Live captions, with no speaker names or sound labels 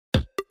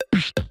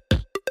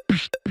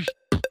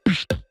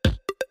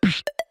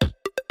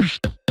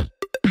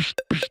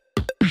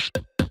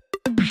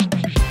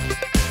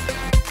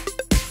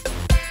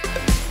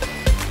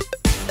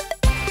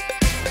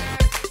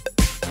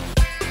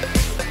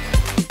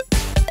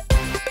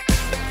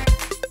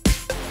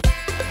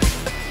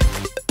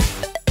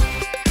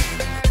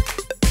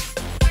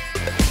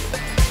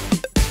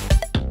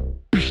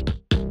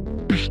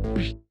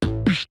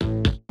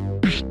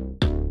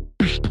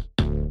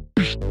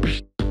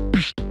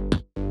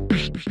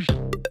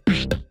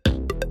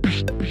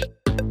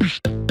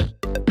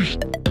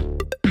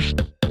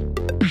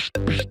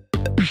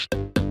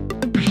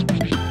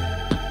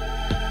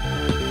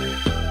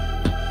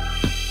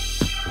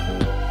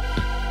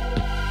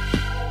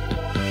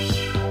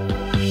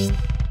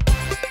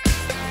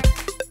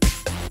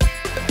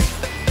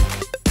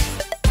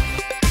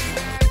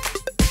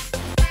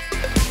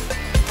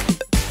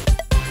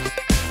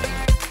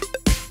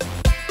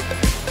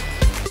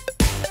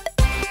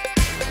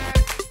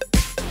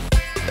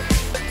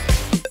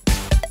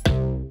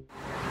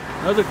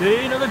Another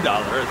day, another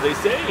dollar, as they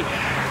say. Taking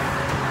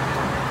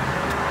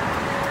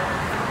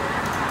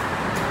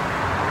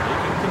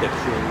the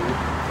metro.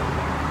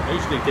 I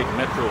usually take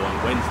metro on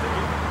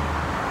Wednesday.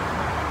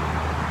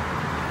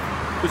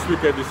 This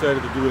week I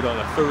decided to do it on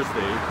a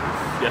Thursday.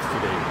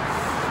 Yesterday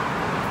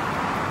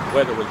the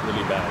weather was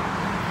really bad.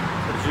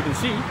 But as you can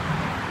see,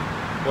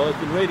 well, it's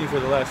been raining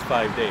for the last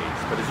 5 days.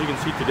 But as you can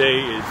see,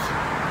 today is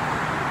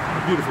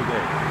a beautiful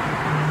day.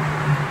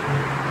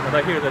 But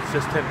I hear that's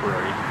just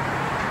temporary.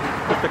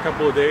 Just a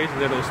couple of days and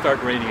then it'll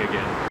start raining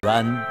again.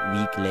 1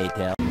 week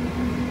later.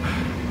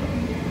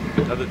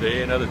 Another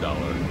day, another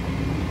dollar.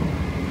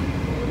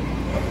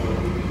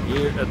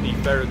 Here at the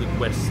Farragut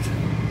West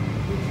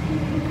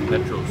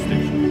Metro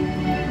Station.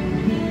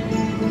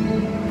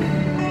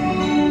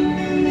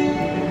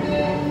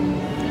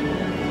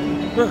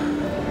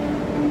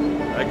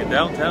 Back in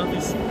downtown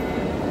DC.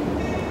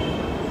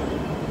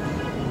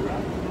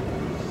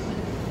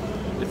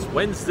 It's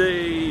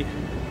Wednesday,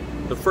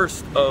 the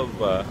 1st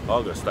of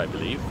August, I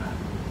believe.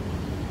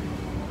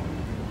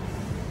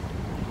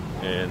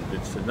 And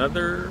it's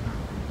another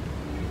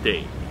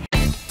day.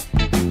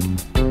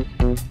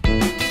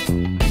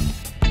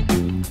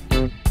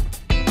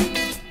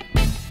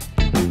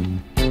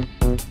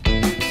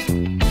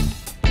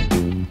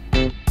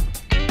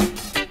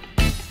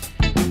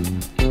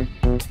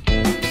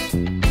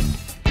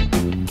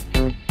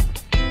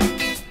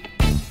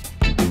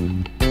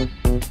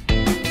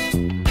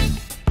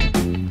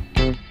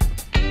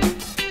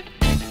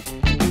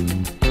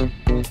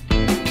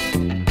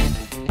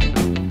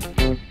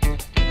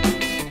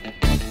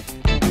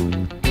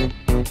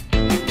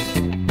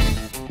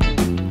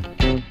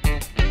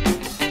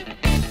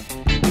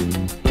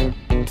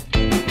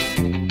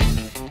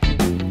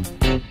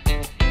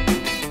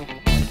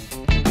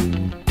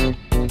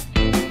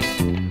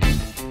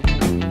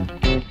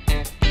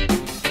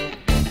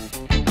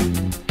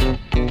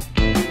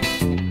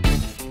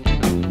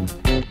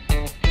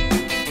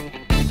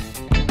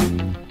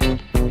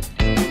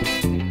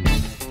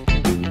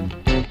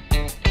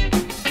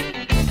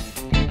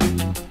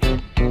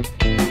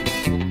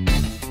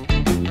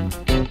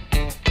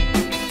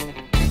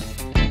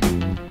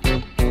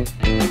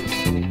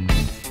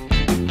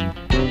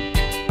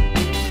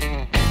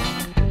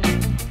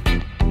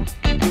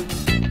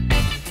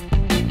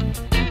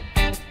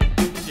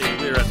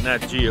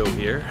 Nat Geo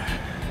here.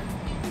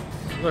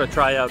 I'm gonna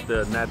try out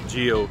the Nat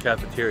Geo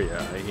Cafeteria.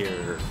 I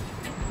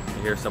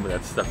hear some of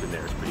that stuff in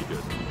there is pretty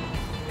good.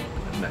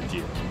 Nat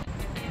Geo.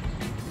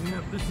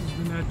 Yep, this is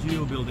the Nat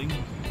Geo building.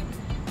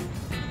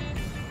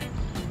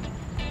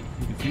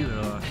 You can see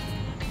the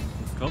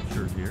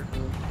sculptures here.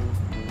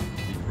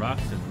 These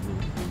rocks and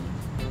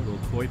little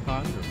koi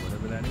ponds or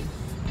whatever that is.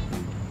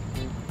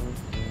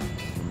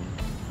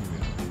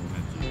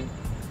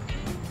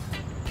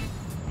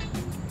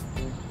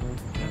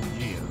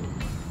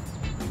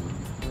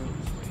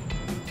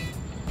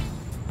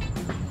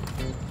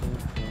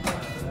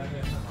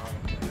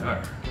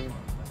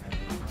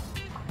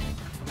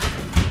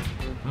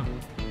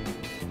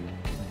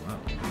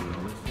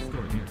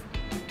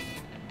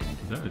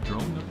 Is that a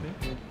drone up there?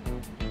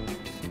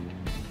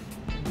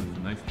 That's a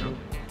nice drone.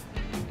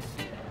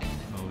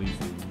 All these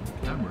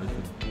cameras.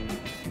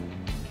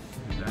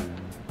 Look at that.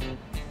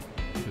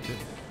 Look at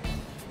this.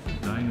 It's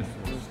a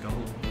dinosaur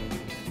skull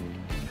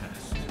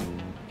cast.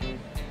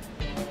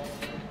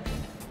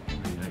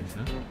 Very nice,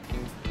 huh?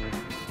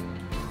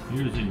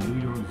 Here's a New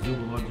York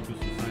Zoological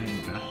Society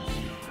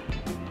bathysphere.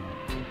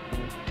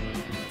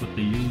 It's what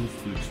they use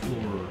to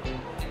explore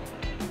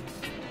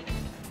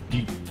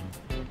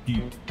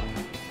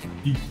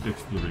deep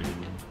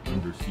exploration,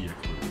 undersea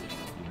exploration.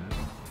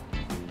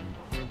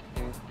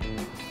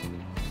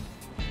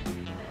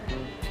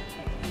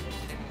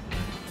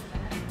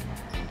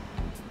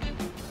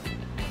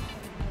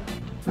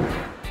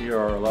 Here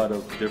are a lot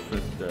of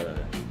different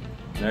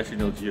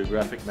National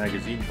Geographic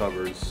magazine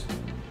covers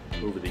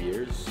over the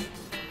years.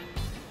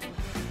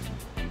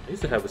 I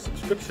used to have a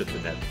subscription to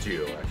Nat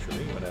Geo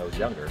actually when I was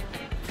younger.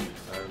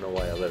 I don't know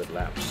why I let it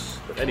lapse,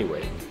 but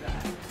anyway.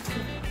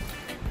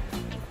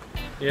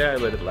 Yeah, I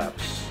let it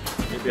lapse.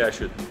 Maybe I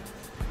should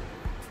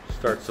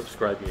start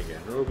subscribing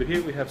again. And over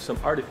here we have some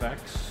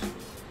artifacts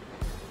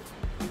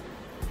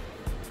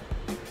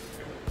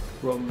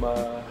from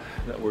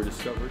that were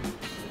discovered.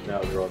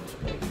 Now they're on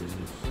display.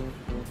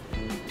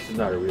 This is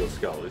not a real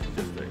skull. This is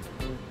just a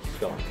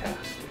skull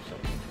cast or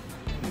something.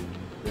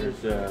 There's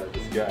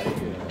this guy,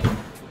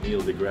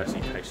 Neil deGrasse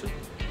Tyson,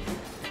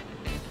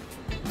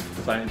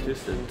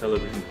 scientist and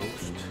television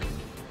host.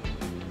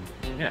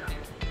 Yeah.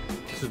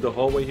 This is the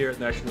hallway here at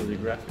National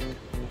Geographic.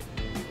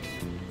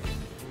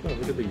 Oh,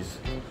 look at these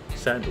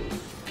sandals.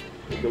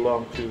 They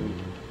belong to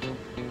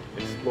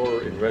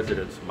Explorer in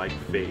Residence Mike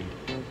Fay.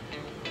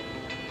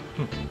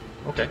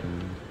 Okay.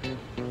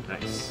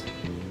 Nice.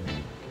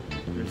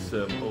 There's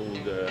some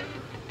old,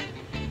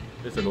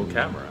 there's an old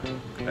camera.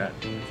 Look at that.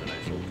 It's a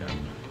nice old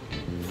camera.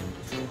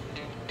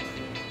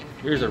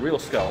 Here's a real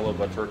skull of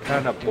a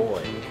Turkana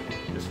boy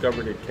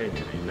discovered in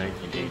Kenya in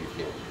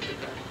 1984.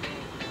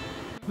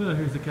 Well,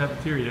 here's the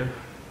cafeteria.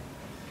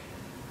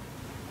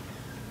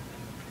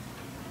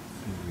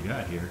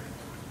 here.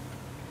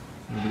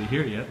 Nobody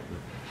here yet.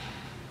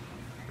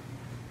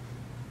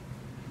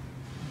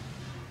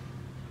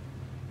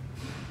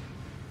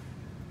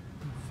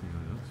 Let's see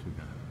what else we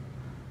got.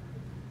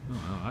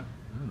 Oh, I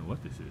don't know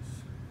what this is.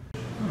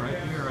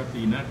 Alright, we are at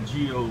the Nat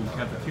Geo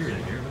Cafeteria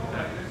here. Look at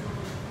that.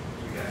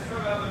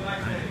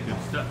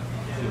 Good stuff.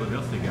 Let's see what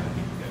else they got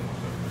here.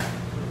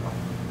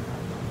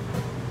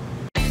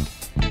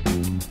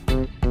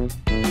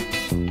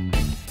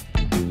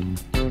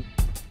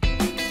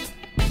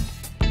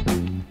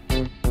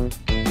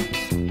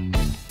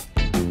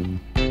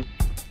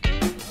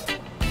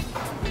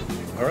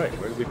 Alright,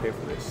 where did we pay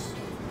for this?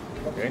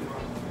 Okay.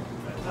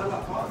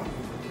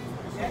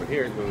 Over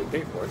here is where we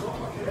pay for it.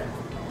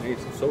 I need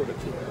some soda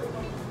too.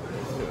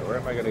 Where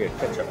am I going to get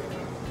ketchup?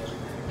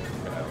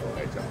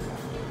 Ketchup.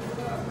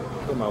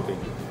 Go Mountain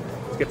Dew.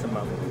 Let's get some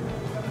Mountain Dew.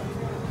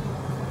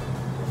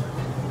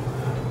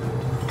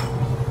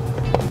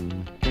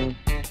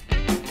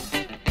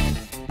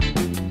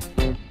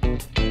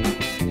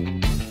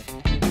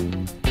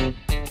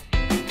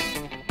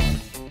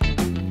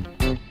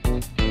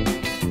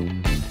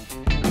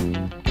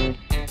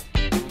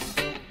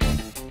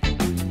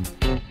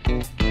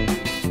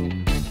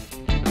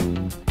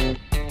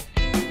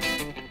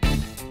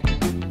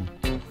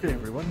 Okay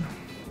everyone,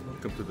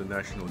 welcome to the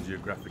National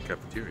Geographic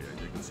Cafeteria.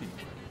 As you can see,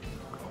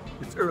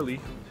 it's early,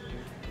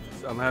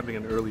 so I'm having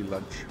an early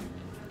lunch,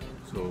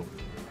 so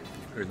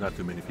there's not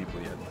too many people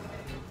yet.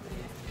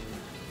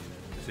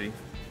 See,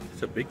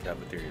 it's a big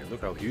cafeteria.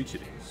 Look how huge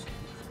it is.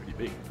 It's pretty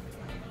big.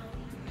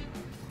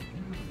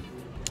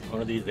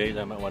 One of these days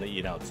I might want to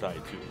eat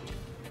outside too.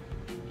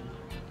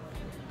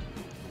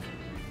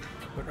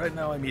 But right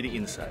now I'm eating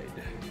inside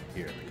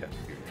here at the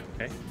cafeteria,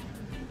 okay?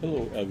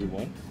 Hello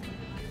everyone.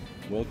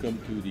 Welcome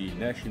to the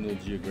National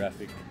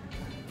Geographic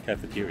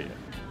Cafeteria.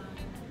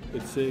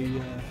 It's a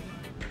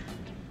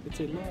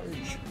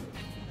large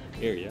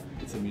area.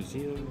 It's a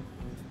museum.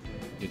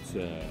 It's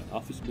an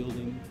office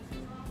building.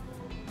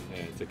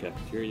 And it's a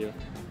cafeteria.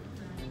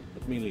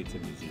 But mainly it's a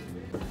museum.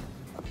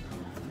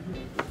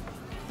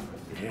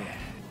 Yeah.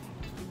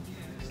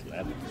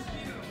 Slavics.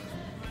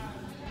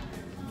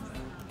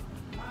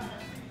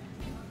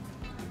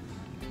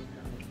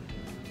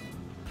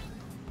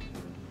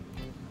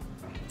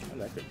 I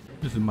like it.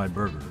 This is my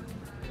burger.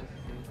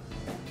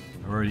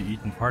 I've already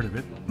eaten part of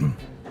it. And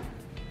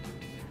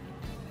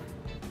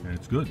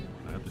it's good.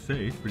 I have to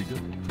say, it's pretty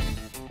good.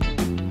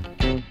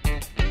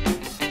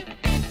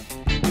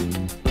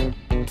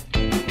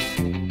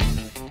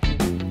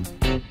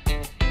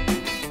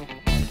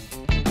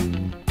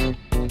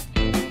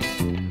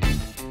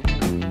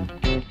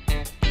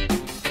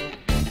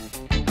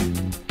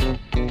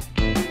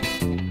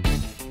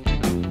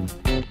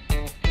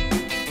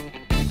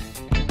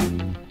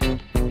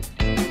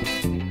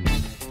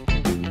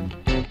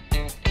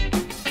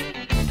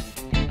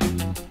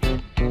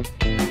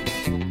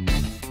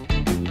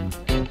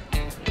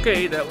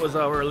 Okay, that was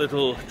our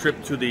little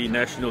trip to the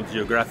National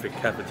Geographic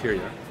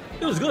Cafeteria.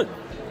 It was good.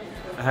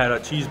 I had a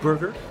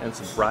cheeseburger and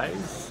some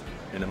fries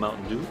and a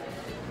Mountain Dew.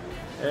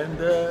 And,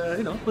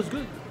 you know, it was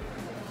good.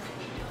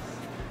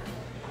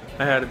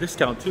 I had a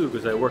discount too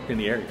because I worked in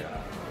the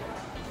area.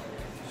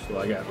 So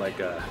I got like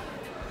a,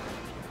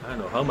 I don't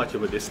know how much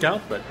of a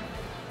discount, but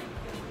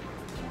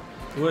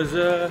it was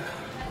a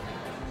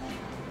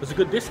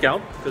good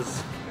discount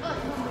because,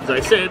 as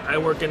I said, I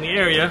work in the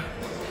area.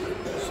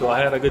 So I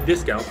had a good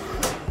discount.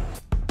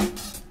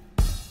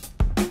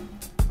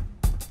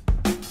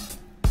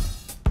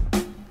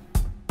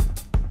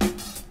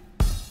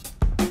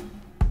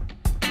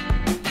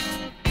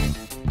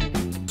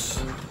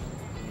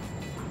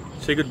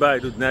 Say goodbye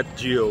to Nat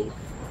Geo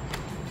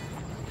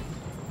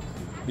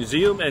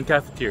Museum and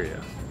Cafeteria.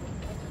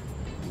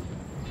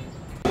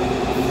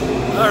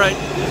 Alright,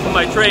 this is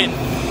my train.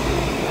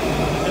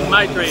 This is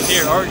my train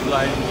here, Orange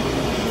Line.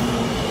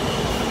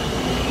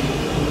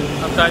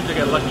 Sometimes I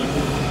get lucky.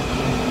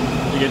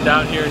 You get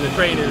down here and the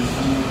train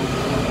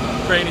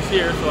is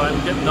here, so I'm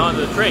getting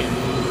onto the train.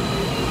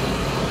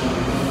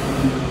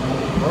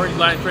 Orange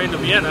Line train to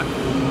Vienna.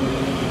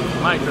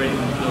 My train,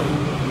 so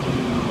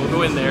we'll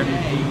go in there.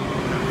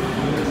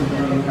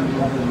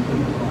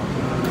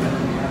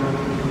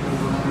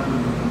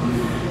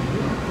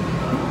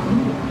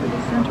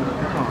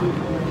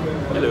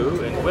 Hello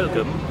and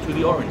welcome to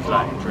the Orange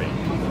Line train.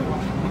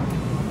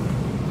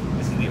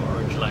 This is the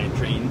Orange Line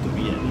train to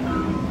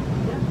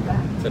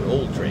Vienna. It's an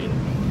old train.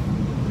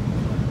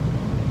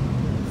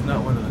 It's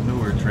not one of the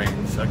newer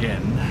trains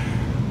again,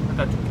 but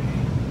that's okay.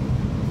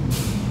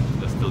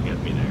 It'll still get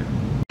me there.